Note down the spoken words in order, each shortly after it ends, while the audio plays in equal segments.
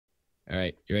All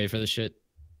right, you ready for this shit?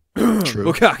 True.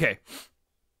 Okay.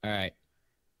 All right.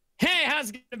 Hey, how's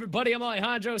it going, everybody? I'm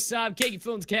Alejandro Saab, Kegi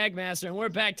Films Kagmaster, and we're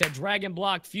back to Dragon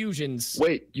Block Fusions.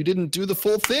 Wait, you didn't do the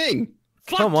full thing.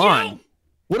 Fuck Come you! on.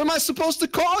 What am I supposed to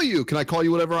call you? Can I call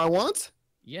you whatever I want?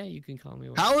 Yeah, you can call me.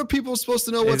 How are people supposed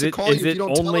to know what to call you? Is if you it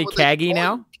don't tell only them what they Kagi call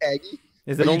now? you? Kagi?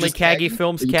 Is Are it you only just Kagi Kagi?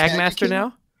 Films Are you Kagi Kagmaster King? now?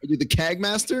 Are you the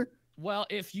Kagmaster? Well,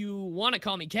 if you want to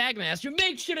call me Kagmaster,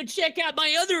 make sure to check out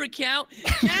my other account,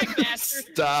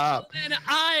 Kagmaster. Stop. And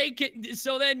I can.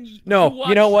 So then. No,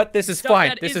 you know what? This is stuff fine.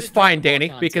 that This is isn't fine, Dragon Ball Danny.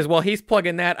 content. Because while he's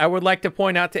plugging that, I would like to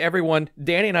point out to everyone,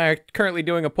 Danny and I are currently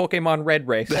doing a Pokemon Red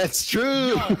race. That's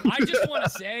true. No, I just want to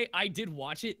say I did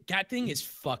watch it. That thing is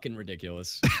fucking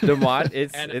ridiculous. The mod,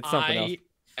 it's And something else.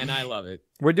 I love it.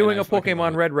 We're doing I a fucking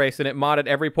love Pokemon it. Red race, and it modded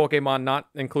every Pokemon, not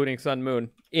including Sun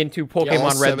Moon, into all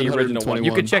Pokemon Red, the original one.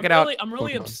 You can 721. check it out. I'm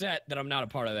really Pokemon. upset that I'm not a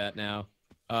part of that now.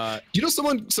 You know,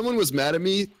 someone was mad at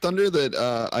me, Thunder,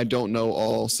 that I don't know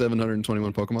all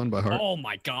 721 Pokemon by heart. Oh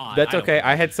my god. That's I don't okay. know.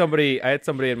 I had somebody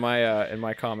in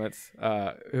my comments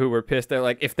who were pissed. They're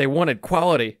like, if they wanted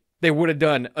quality, they would have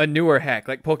done a newer hack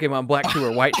like Pokemon Black 2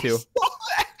 or White 2.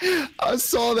 I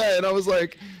saw that and I was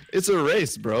like, it's a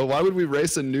race, bro. Why would we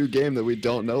race a new game that we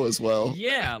don't know as well?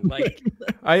 Yeah, like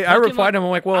I replied to him, I'm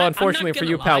like, well, I'm not unfortunately for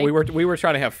gonna you, pal, lie. we were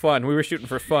trying to have fun. We were shooting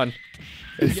for fun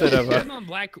instead of. Pokemon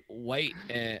Black, White,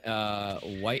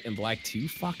 and Black 2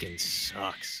 fucking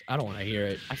sucks. I don't want to hear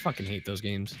it. I fucking hate those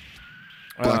games.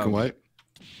 Black and white.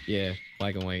 Yeah,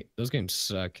 Black and White. Those games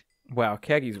suck. Wow,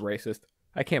 Kagi's racist.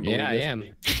 I can't believe Yeah, I this. am.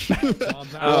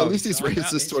 Well, at least he's It's all about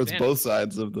racist towards Hispanics. both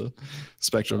sides of the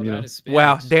spectrum, you know.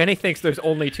 Wow, Danny thinks there's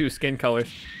only 2 skin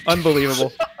colors.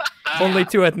 Unbelievable. Only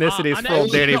 2 ethnicities I'm for old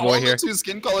actually- Danny boy Only here. 2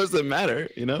 skin colors that matter,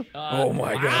 you know. Oh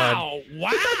my God.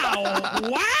 Wow!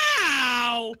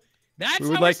 Wow! That's We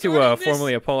would how like we're to starting this-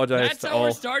 formally apologize That's to how we're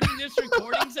all starting this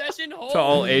recording session. to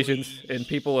all Holy- Asians and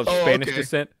people of Oh, Spanish okay.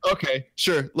 descent. Okay,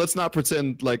 sure. Let's not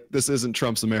pretend like this isn't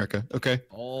Trump's America, okay?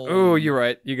 Oh, you're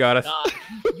right. You got us. God,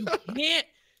 you can't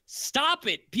stop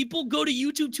it. People go to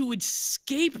YouTube to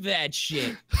escape that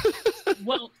shit.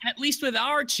 Well, at least with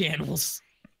our channels.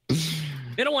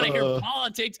 They don't want to hear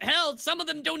politics. Hell, some of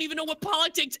them don't even know what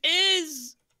politics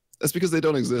is. That's because they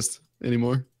don't exist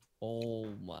anymore. Oh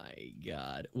my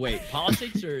God. Wait,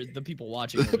 politics or the people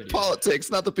watching the video? Politics,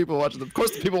 not the people watching. Of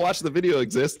course, the people watching the video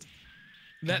exist.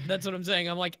 That's what I'm saying.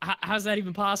 I'm like, how's that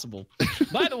even possible?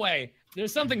 By the way,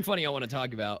 there's something funny I want to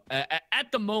talk about.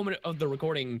 At the moment of the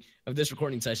recording of this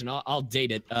recording session, I'll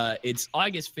date it. It's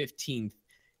August 15th,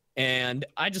 and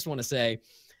I just want to say,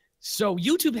 so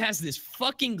YouTube has this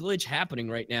fucking glitch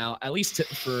happening right now, at least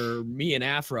for me and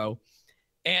Afro,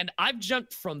 and I've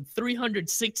jumped from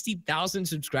 360,000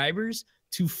 subscribers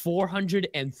to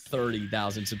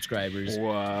 430,000 subscribers.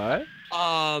 What?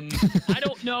 I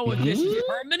don't know if this is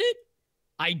permanent.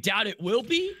 I doubt it will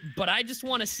be, but I just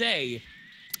want to say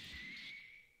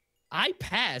I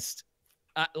passed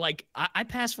I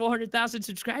passed 400,000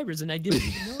 subscribers and I didn't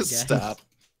even know, guys.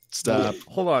 Stop.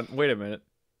 Hold on. Wait a minute.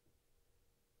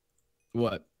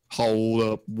 What? Hold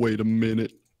up. Wait a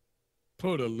minute.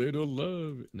 Put a little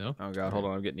love. No. Oh God, hold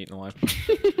on. I'm getting eaten alive.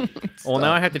 Well,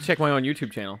 now I have to check my own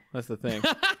YouTube channel. That's the thing.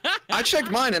 I checked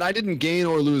mine and I didn't gain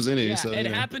or lose any. Yeah, so it you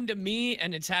know. happened to me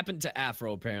and it's happened to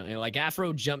Afro apparently. Like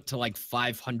Afro jumped to like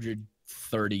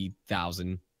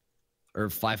 530,000 or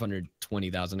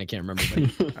 520,000. I can't remember.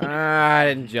 But, I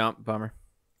didn't jump. Bummer.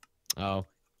 oh,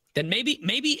 then maybe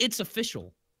it's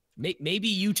official.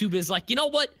 Maybe YouTube is like, you know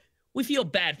what? We feel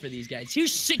bad for these guys.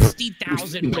 Here's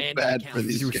 60,000 Feel random bad accounts. for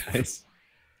these guys.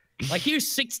 Like here's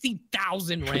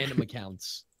 60,000 random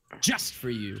accounts just for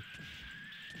you.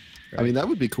 I mean, that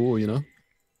would be cool, you know.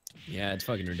 Yeah, it's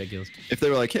fucking ridiculous. If they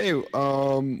were like, "Hey,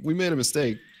 we made a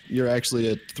mistake. You're actually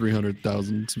at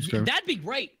 300,000 subscribers." That'd be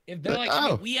great if they're like,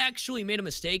 Oh. hey, we actually made a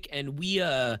mistake and we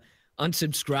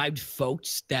unsubscribed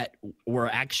folks that were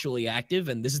actually active,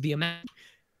 and this is the amount.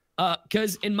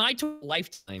 Because in my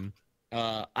lifetime,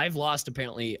 I've lost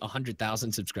apparently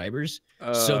 100,000 subscribers,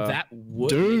 so that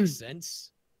would make sense.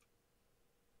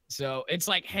 So it's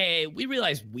like, hey, we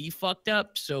realized we fucked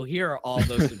up, so here are all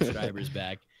those subscribers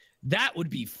back. That would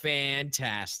be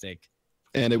fantastic.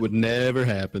 And it would never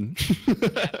happen.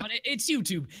 Yeah, but it's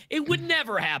YouTube. It would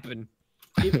never happen.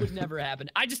 It would never happen.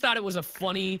 I just thought it was a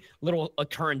funny little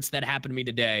occurrence that happened to me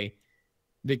today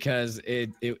because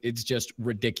it's just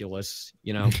ridiculous,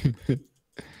 you know?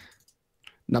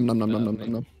 Nom nom nom nom nom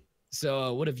nom nom.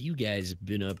 So what have you guys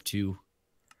been up to?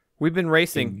 We've been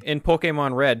racing in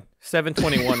Pokemon Red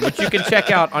 721, which you can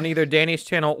check out on either Danny's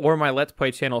channel or my Let's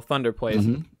Play channel, Thunder Plays.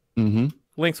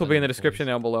 Links will be in the description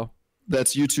down below.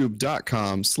 That's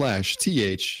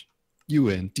youtube.com/TH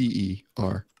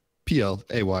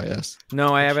UNDERPLAYS.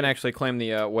 No, I haven't actually claimed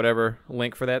the whatever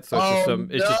link for that, so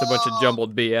it's just a bunch of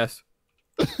jumbled BS.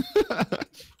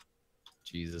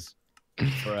 Jesus.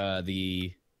 For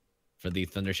the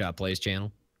Thundershot Plays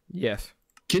channel. Yes.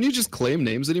 Can you just claim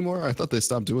names anymore? I thought they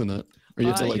stopped doing that. Or you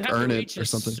have to like earn it or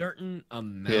something. A certain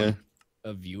amount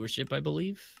of viewership, I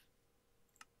believe.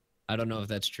 I don't know if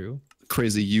that's true.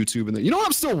 Crazy YouTube and you know what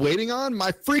I'm still waiting on?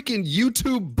 My freaking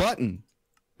YouTube button.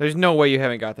 There's no way you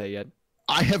haven't got that yet.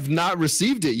 I have not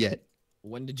received it yet.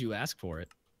 When did you ask for it?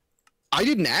 I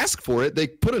didn't ask for it. They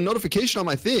put a notification on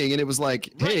my thing, and it was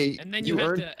like, "Hey, and then you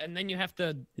have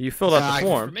to. You filled out the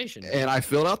form, and I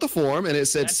filled out the form, and it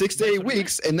said 6 to 8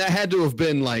 weeks, and that had to have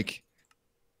been like,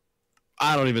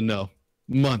 I don't even know,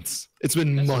 months. It's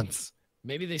been months.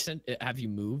 Maybe they sent. Have you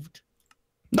moved?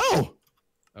 No.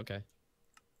 Okay.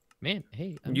 Man,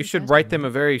 hey. You should write them a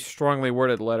very strongly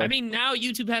worded letter. I mean, now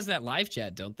YouTube has that live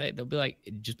chat, don't they? They'll be like,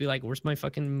 "Where's my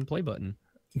fucking play button?"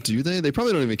 Do they? They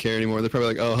probably don't even care anymore. They're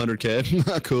probably like, "Oh,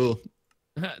 100K, cool."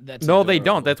 That's no, adorable. they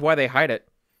don't. That's why they hide it.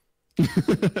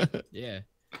 Yeah,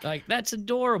 like that's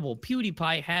adorable.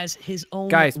 PewDiePie has his own.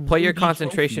 Guys, play your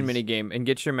concentration trophies. minigame and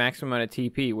get your maximum amount of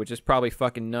TP, which is probably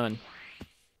fucking none.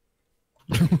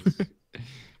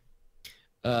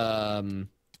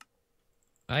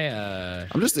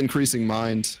 I'm just increasing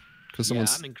mind because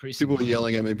people were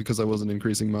yelling at me because I wasn't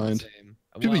increasing mind. Same.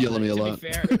 People yell at me a lot.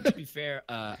 To be fair,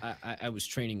 I was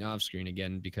training off screen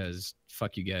again because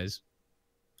fuck you guys.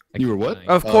 You were what?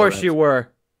 Of course you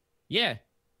were. Yeah.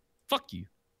 Fuck you.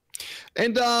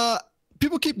 And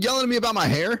people keep yelling at me about my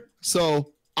hair,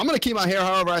 so I'm gonna keep my hair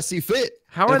however I see fit.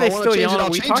 How are they still yelling?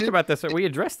 We talked about this. We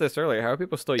addressed this earlier. How are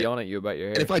people still yelling at you about your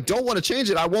hair? And if I don't want to change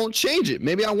it, I won't change it.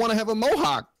 Maybe I want to have a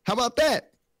mohawk. How about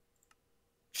that?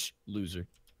 Loser.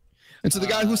 And to the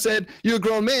guy who said, "You're a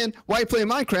grown man. Why are you playing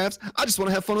Minecraft? I just want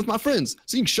to have fun with my friends."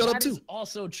 So you can shut up too. That is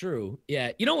also true.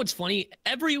 Yeah. You know what's funny?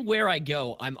 Everywhere I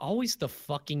go, I'm always the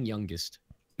fucking youngest.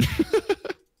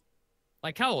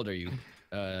 Like, how old are you,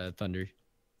 Thunder?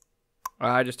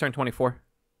 I just turned 24.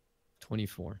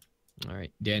 24. All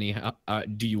right, Danny.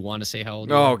 Do you want to say how old?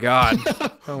 You are? Oh God,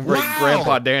 don't bring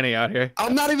Grandpa Danny out here.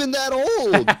 I'm not even that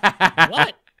old.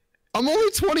 What? I'm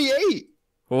only 28.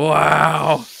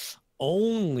 Wow.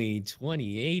 Only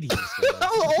 28.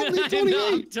 Only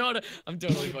 28. No, I'm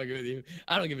totally fucking with you.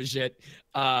 I don't give a shit.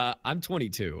 I'm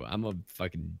 22. I'm a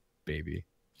fucking baby.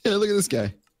 Yeah, look at this guy.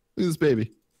 Look at this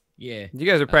baby. Yeah. You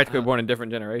guys are practically born in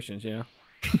different generations, you know.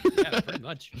 Yeah, pretty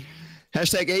much.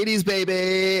 Hashtag 80s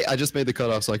baby. I just made the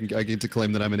cutoff, so I get to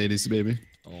claim that I'm an 80s baby.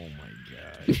 Oh my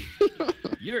god.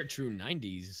 You're a true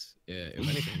 90s, if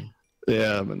anything.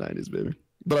 Yeah, I'm a 90s baby.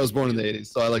 But I was born in the 80s,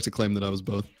 so I like to claim that I was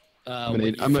both. I'm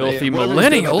an filthy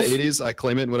millennials. The 80s, I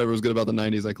claim it. Whatever was good about the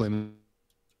 90s, I claim it.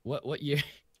 What year?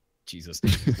 Jesus.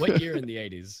 What year in the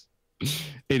 80s?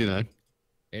 89.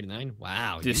 89?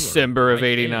 Wow. December of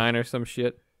 89 or some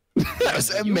shit. That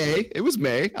was May. It was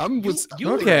May. Okay. You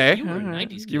were a 90s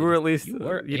kid. You were at least,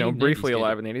 briefly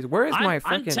alive in the 80s. Where is my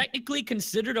freaking... I'm technically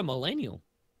considered a millennial.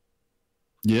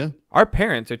 Yeah. Our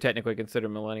parents are technically considered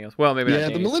millennials. Well, maybe not. Yeah,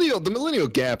 the millennial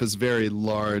gap is very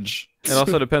large. It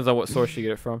also depends on what source you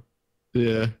get it from.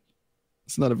 Yeah.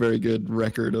 It's not a very good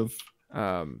record of...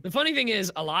 The funny thing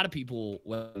is, a lot of people,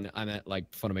 when I'm at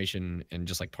like Funimation and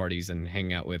just like parties and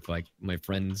hanging out with like my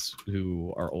friends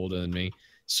who are older than me,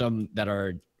 some that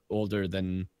are older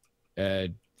than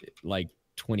like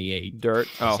 28. Dirt.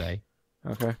 Oh. Say.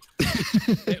 Okay.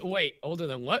 Wait, older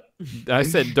than what? I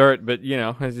said dirt, but you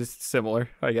know, it's just similar,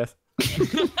 I guess.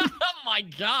 Oh my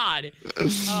god.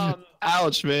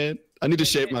 Ouch, man. I need to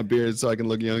shape my beard so I can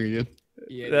look young again.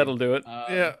 Yeah, that'll do it.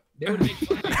 Yeah. They would make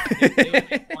fun of me. They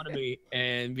would make fun of me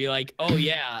and be like, "Oh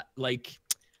yeah, like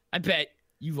I bet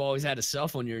you've always had a cell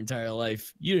phone your entire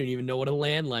life. You didn't even know what a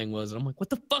landline was." And I'm like,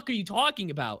 "What the fuck are you talking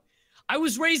about? I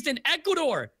was raised in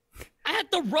Ecuador. I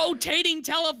had the rotating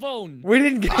telephone." We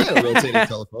didn't get I had a rotating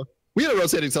telephone. We had a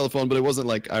rotating telephone, but it wasn't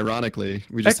like ironically.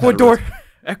 We just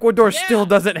Ecuador still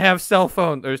doesn't have cell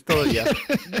phone. Or still, yeah.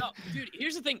 No, dude.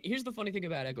 Here's the thing. Here's the funny thing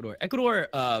about Ecuador. Ecuador.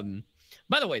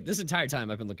 By the way, this entire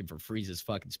time I've been looking for Frieza's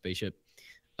fucking spaceship.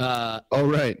 Oh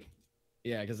right.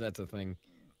 Yeah, because that's a thing.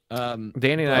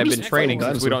 Danny and I have been training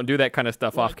since we don't do that kind of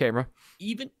stuff off camera.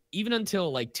 Even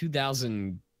until like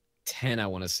 2010, I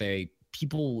want to say,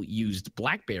 people used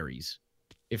Blackberries,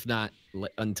 if not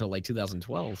until like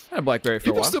 2012. I had a Blackberry for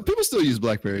a while. People still use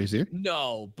Blackberries here.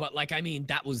 No, but like I mean,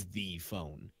 that was the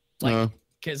phone. Like,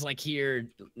 because like here,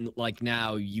 like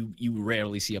now, you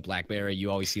rarely see a Blackberry.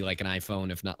 You always see like an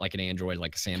iPhone, if not like an Android,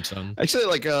 like a Samsung. Actually,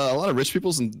 like a lot of rich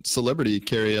people and celebrity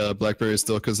carry Blackberries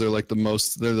still because they're like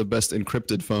they're the best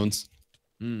encrypted phones.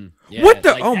 Yeah, What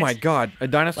the? like, Oh my that's- god! A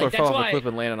dinosaur like, fell that's off a why- cliff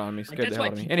and landed on me. Like, Scared that's the why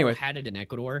hell out of me. people Anyway, had it in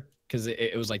Ecuador because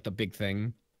it was like the big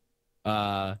thing.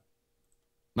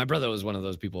 My brother was one of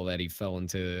those people that he fell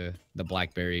into the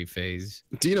BlackBerry phase.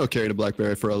 Dino carried a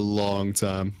BlackBerry for a long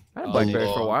time. I had a BlackBerry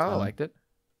for a long while. I time. liked it.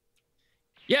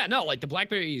 Yeah, no, like the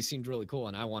BlackBerry seemed really cool,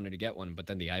 and I wanted to get one, but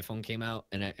then the iPhone came out,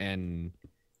 and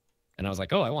I was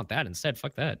like, oh, I want that instead.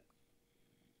 Fuck that.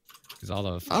 Because all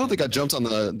the I don't think I jumped on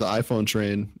the iPhone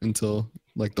train until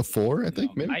like the 4, I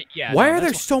think, maybe. Why no, are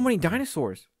there that's so many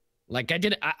dinosaurs? Like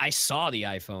I saw the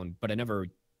iPhone, but I never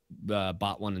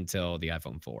bought one until the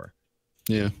iPhone 4.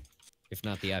 Yeah. If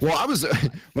not the iPhone. Well, I was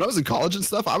when I was in college and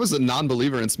stuff, I was a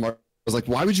non-believer in smart. I was like,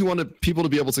 why would you want people to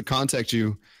be able to contact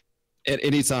you at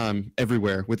any time,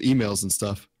 everywhere, with emails and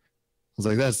stuff? I was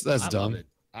like, that's I dumb. love it.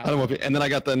 I don't want. And then I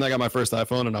got my first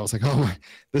iPhone, and I was like, oh my,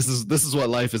 this is what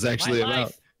life is actually my about.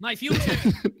 life, my future.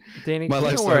 Danny, My do you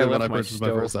life know where I started when left I my purchased my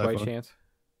stove first by iPhone. chance?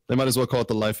 They might as well call it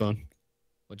the life phone.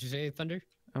 What'd you say, Thunder?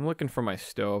 I'm looking for my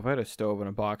stove. I had a stove in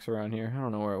a box around here. I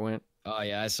don't know where it went. Oh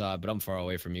yeah, I saw it, but I'm far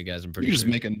away from you guys. I'm You pretty. can just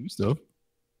sure. make a new stove.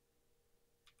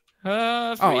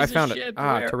 I Frieza found it. ship,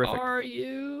 Ah, where terrific. are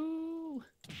you?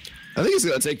 I think it's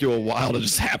gonna take you a while to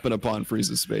just happen upon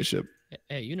Frieza's spaceship.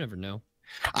 Hey, you never know.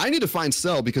 I need to find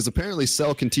Cell because apparently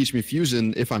Cell can teach me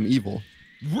fusion if I'm evil.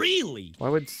 Really? Why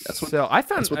would That's what- Cell? I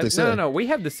found. that's what they No, say. no. We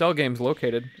have the Cell games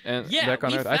located and Yeah, back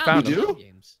on we Earth. I found found You them. do?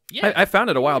 games. Yeah. I found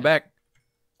it a while back.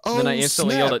 Oh, Then I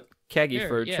instantly snap. yelled at Kaggy Here,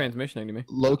 for yeah. transmissioning to me.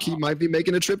 Loki might be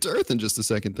making a trip to Earth in just a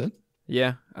second. Then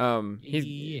Yeah. He's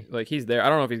Yeah. he's there. I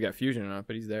don't know if he's got fusion or not,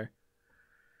 but he's there.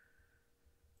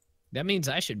 That means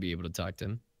I should be able to talk to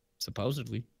him.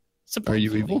 Supposedly. Are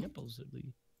you evil?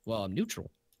 Supposedly. Well, I'm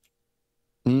neutral.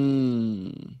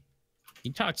 Mm. He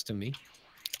talks to me.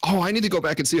 Oh, I need to go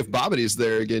back and see if Bobity's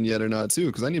there again yet or not too,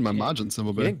 because I need my Yeah. Majin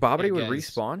symbol You back. think Bobbity Hey, would guys.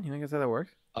 respawn? You think that's how that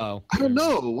works? Oh. I don't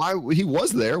know why he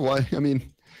was there. Why? I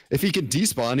mean, if he can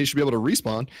despawn, he should be able to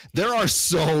respawn. There are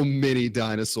so many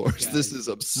dinosaurs. This Guys. is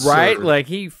absurd. Right? Like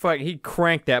he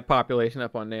cranked that population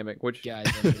up on Namek, which Guys,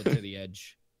 I made it to the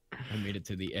edge. I made it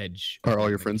to the edge. Are all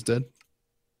your friends dead?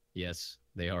 Yes,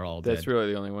 they are all that's dead.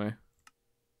 really the only way.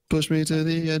 Push me to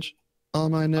the edge. All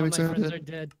my All my Nemics are friends dead. are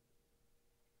dead.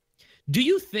 Do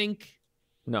you think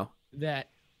No. that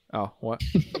Oh, what?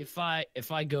 if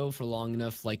I go for long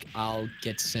enough, like I'll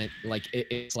get sent, like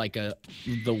it's like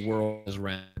the world is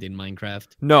round in Minecraft?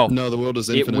 No. No, the world is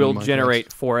It infinite. will in Minecraft.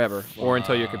 generate forever, or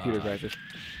until your computer crashes.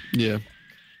 Yeah,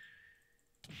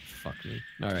 Fuck me.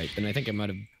 All right, then I think I might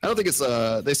have. I don't think it's.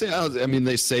 They say. I mean,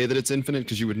 they say that it's infinite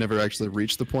because you would never actually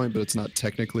reach the point, but it's not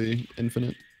technically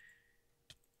infinite.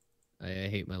 I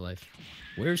hate my life.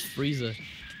 Where's Frieza?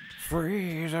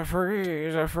 Frieza,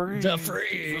 Frieza, Frieza. The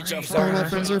Frieza. All my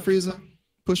friends are Frieza.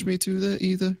 Push me to the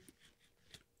ether.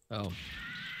 Oh.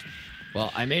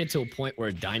 Well, I made it to a point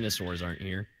where dinosaurs aren't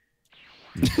here.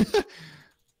 That's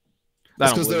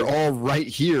don't because they're believe all right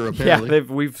here. Yeah, Apparently.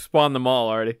 we've spawned them all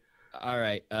already. All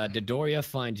right, Dodoria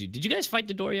finds you. Did you guys fight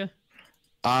Dodoria?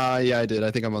 Yeah, I did.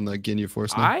 I think I'm on the Ginyu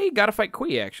Force now. I gotta fight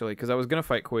Kui actually, because I was gonna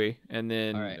fight Kui, and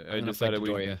then All right, I I'm gonna fight decided we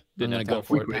Dodoria. I'm didn't gonna have go time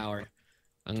for full it. power.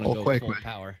 I'm gonna Oh, go quick, full quick.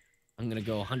 power. I'm gonna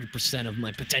go 100% of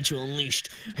my potential unleashed.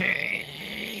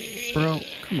 Bro,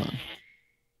 come on.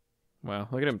 Wow,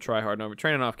 look at him try hard. No, we're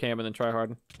training off cam and then try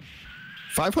hard.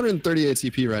 538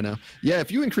 TP right now. Yeah,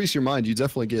 if you increase your mind, you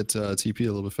definitely get TP a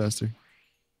little bit faster.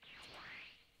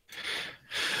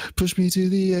 Push me to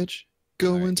the edge.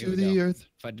 Go All right, into here we the go. earth.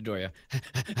 Fight Dodoria.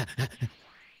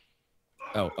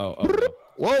 Oh.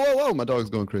 Whoa, whoa, whoa. My dog's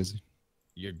going crazy.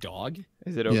 Your dog?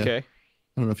 Is it Yeah. okay? I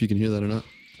don't know if you can hear that or not.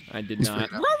 I did He's not.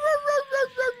 freaking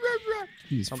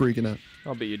He's freaking out.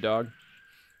 I'll be your dog.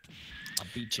 I'll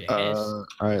beat your ass. All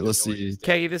right, let's see.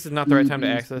 Kaggy, this is not the right time to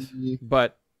ask this,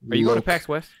 but are you going to Look. PAX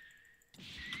West?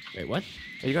 Wait, what?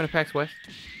 Are you going to PAX West?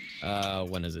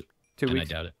 When is it? 2 And I weeks.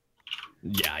 doubt it.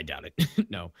 Yeah, I doubt it.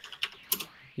 No.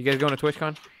 You guys going to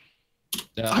TwitchCon?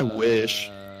 I wish.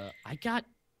 I got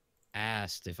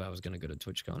asked if I was gonna go to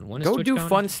TwitchCon. When is Go TwitchCon? do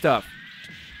fun stuff.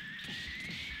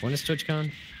 When is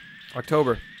TwitchCon?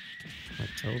 October.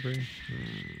 October.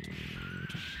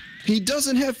 He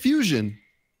doesn't have fusion.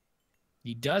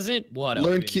 He doesn't. What? a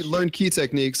Learn bitch. key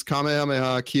techniques.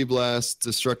 Kamehameha, Key Blast,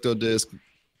 Destructo Disc,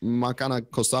 Makana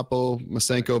Kosapo,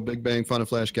 Masenko, Big Bang, Fun and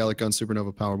Flash, Gallic Gun,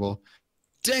 Supernova, Powerball.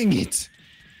 Dang it!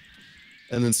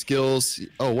 And then skills.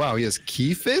 Oh wow, he has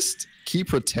Key Fist, Key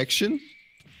Protection.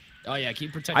 Oh yeah, key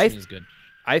protection is good.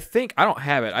 I think I don't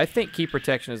have it. I think key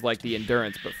protection is like the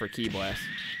endurance, but for key blast.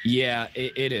 Yeah,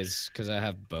 it is because I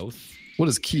have both. What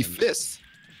is Key Fist?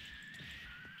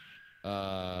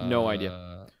 No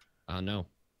idea. I don't know.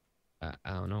 I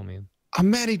don't know, man. I'm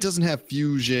mad he doesn't have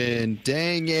fusion.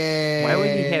 Dang it. Why would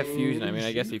he have fusion? I mean,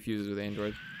 I guess he fuses with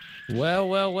Android.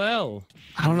 Well.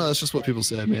 I don't know. That's just what people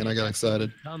said, man. I got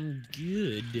excited. I'm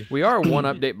good. We are one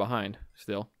update behind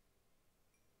still.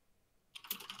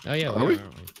 Oh yeah, Are we?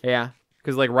 aren't we? Yeah,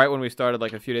 because like right when we started,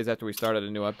 like a few days after we started, a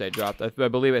new update dropped. I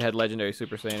believe it had Legendary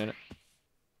Super Saiyan in it.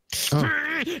 Oh.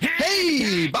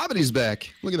 Hey, Bobbity's back.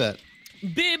 Look at that.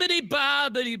 Bibbidi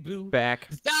bobbidi boo. Back.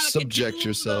 Subject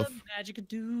yourself.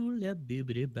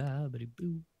 Bibbidi bobbidi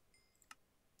boo.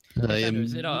 I am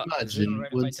Is it all imagine right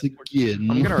if I once teleport? again.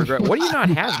 I'm gonna regret. What do you not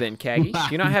have then, Kaggy?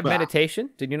 Do you not have meditation?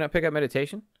 Did you not pick up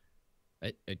meditation?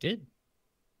 I did.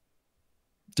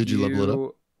 Did you level it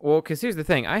up? Well, because here's the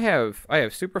thing. I have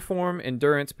super form,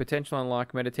 endurance, potential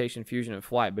unlock, meditation, fusion, and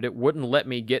fly, but it wouldn't let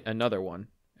me get another one.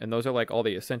 And those are like all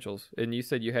the essentials. And you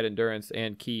said you had endurance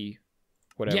and key,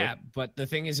 whatever. Yeah, but the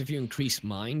thing is, if you increase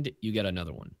mind, you get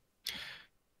another one.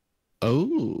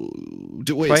 Oh,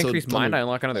 wait. If I so increase Thunder, mind, I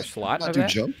unlock another slot not of do that?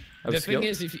 jump? Of The skill? thing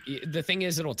is, the thing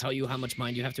is, it'll tell you how much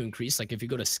mind you have to increase. Like if you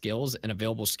go to skills and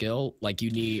available skill, like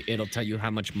it'll tell you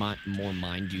how much more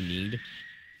mind you need,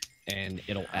 and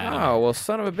it'll add. Oh, well,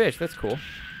 son of a bitch. That's cool.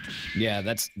 Yeah,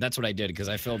 that's what I did because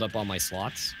I filled up all my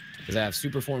slots because I have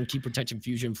super form, key protection,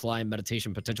 fusion, fly,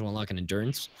 meditation, potential unlock, and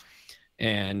endurance,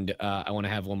 and I want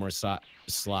to have one more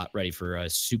slot ready for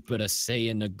Super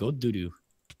Saiyan Godoodoo.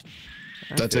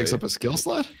 That takes up a skill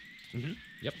slot?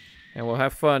 Yep. And we'll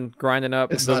have fun grinding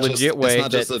up It's the not just- legit it's way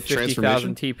not that just a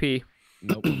 50,000 TP.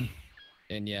 Nope.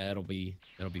 And yeah, it'll be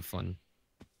fun.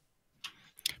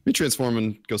 Let me transform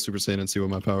and go Super Saiyan and see what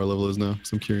my power level is now,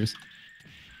 because I'm curious.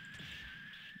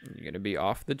 You're going to be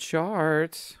off the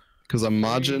charts. Because I'm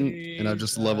Majin, and I've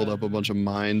just leveled up a bunch of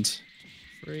mind.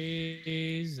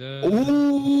 Frieza.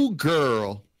 Ooh,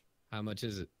 girl. How much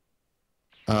is it?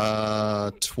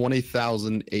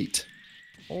 20,008.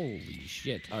 Holy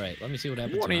shit. All right, let me see what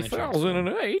happens. when I transform.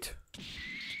 20,008?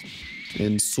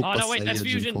 In Super Oh, no, wait, that's Saiyajin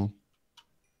fusion. form.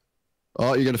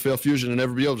 Oh, you're going to fail fusion and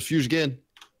never be able to fuse again.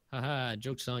 Haha,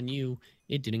 joke's on you.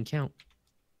 It didn't count.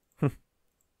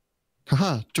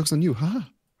 Haha, joke's on you. Haha.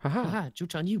 Haha. Haha,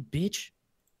 joke's on you, bitch.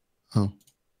 Oh.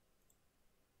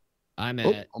 I'm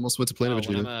Oh, at almost went to Planet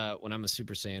when Vegeta. I'm a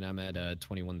Super Saiyan, I'm at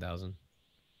 21,000.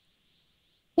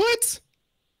 What?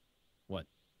 What?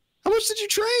 How much did you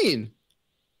train?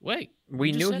 Wait. We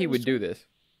you just knew said he it was would do this.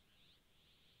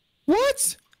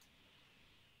 What?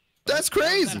 That's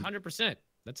crazy. That's at 100%.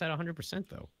 That's at 100%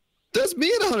 though. That's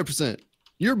me at 100%.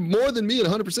 You're more than me at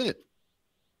 100%.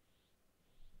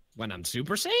 When I'm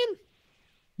Super Saiyan?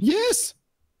 Yes.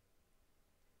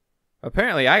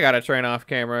 Apparently, I got to train off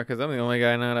camera because I'm the only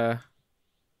guy not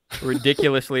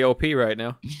ridiculously OP right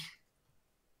now.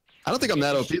 I don't think I'm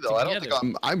that OP though. I don't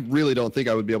think I really don't think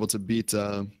I would be able to beat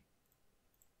the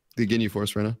Ginyu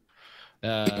Force right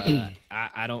now.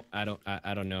 I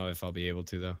don't know if I'll be able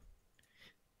to though.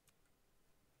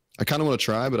 I kind of want to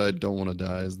try, but I don't want to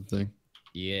die is the thing.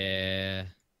 Yeah.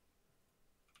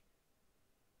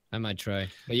 I might try.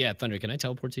 But yeah, Thunder, can I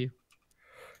teleport to you?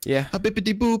 Yeah. No No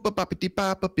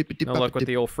luck with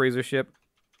the old freezer ship.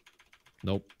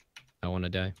 Nope. I want to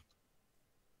die.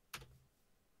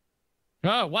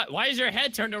 Oh, what? Why is your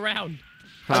head turned around?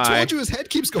 I Hi. told you his head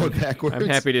keeps going backwards. I'm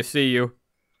happy to see you.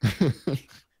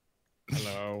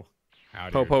 Hello.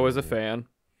 Popo is a fan.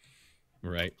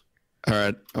 Right. All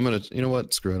right, I'm gonna. You know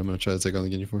what? Screw it. I'm gonna try to take on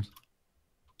the Ginyu Force.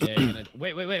 Yeah, you're gonna...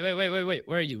 Wait.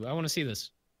 Where are you? I want to see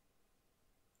this.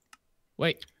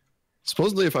 Wait.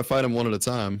 Supposedly, if I fight him one at a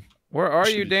time, Where are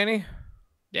you, Shoot. Danny?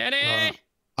 Daddy!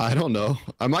 I don't know.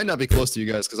 I might not be close to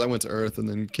you guys because I went to Earth and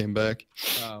then came back.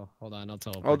 Oh, hold on. I'll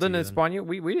teleport Oh, to didn't you it then. spawn you?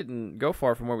 We didn't go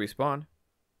far from where we spawned.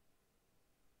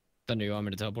 Thunder, you want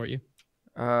me to teleport you?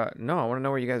 No, I want to know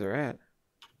where you guys are at.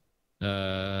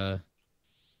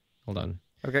 Hold on.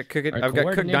 I've got cooked Our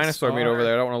coordinates dinosaur meat over are-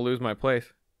 there. I don't want to lose my place.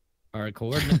 Our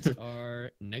coordinates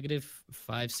are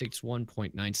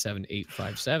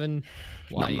 -561.978557,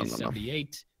 Y no, is no.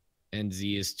 78, and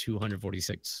Z is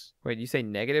 246. Wait, you say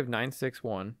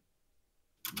 -961?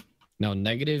 No,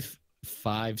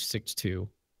 -562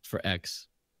 for X,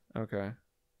 Okay.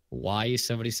 Y is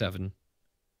 77,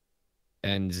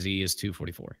 and Z is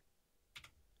 244.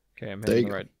 Okay, I'm There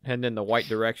heading you heading in the white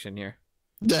direction here.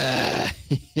 I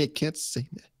can't say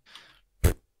that.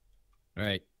 All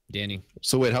right, Danny.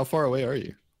 So wait, how far away are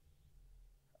you?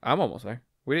 I'm almost there.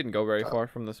 We didn't go very Oh. far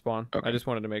from the spawn. Okay. I just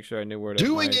wanted to make sure I knew where to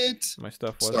Doing it. my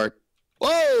stuff was. Start.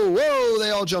 Whoa!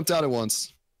 They all jumped out at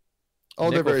once.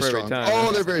 Oh, they're Nickel very for every strong. time, Oh,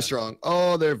 huh? they're very strong.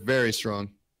 Oh, they're very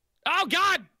strong. Oh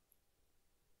God!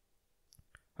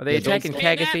 Are they Yeah, don't attacking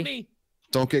Stand at Kagathi? me!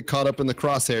 Don't get caught up in the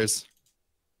crosshairs.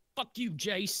 Fuck you,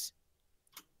 Jace.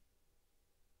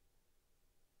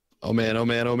 Oh man, oh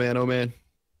man, oh man, oh man.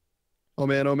 Oh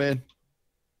man, oh man.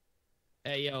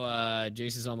 Hey, yo,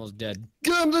 Jace is almost dead.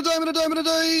 Give him the diamond, a diamond, a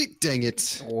die! Dang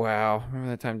it. Wow.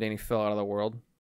 Remember that time Danny fell out of the world?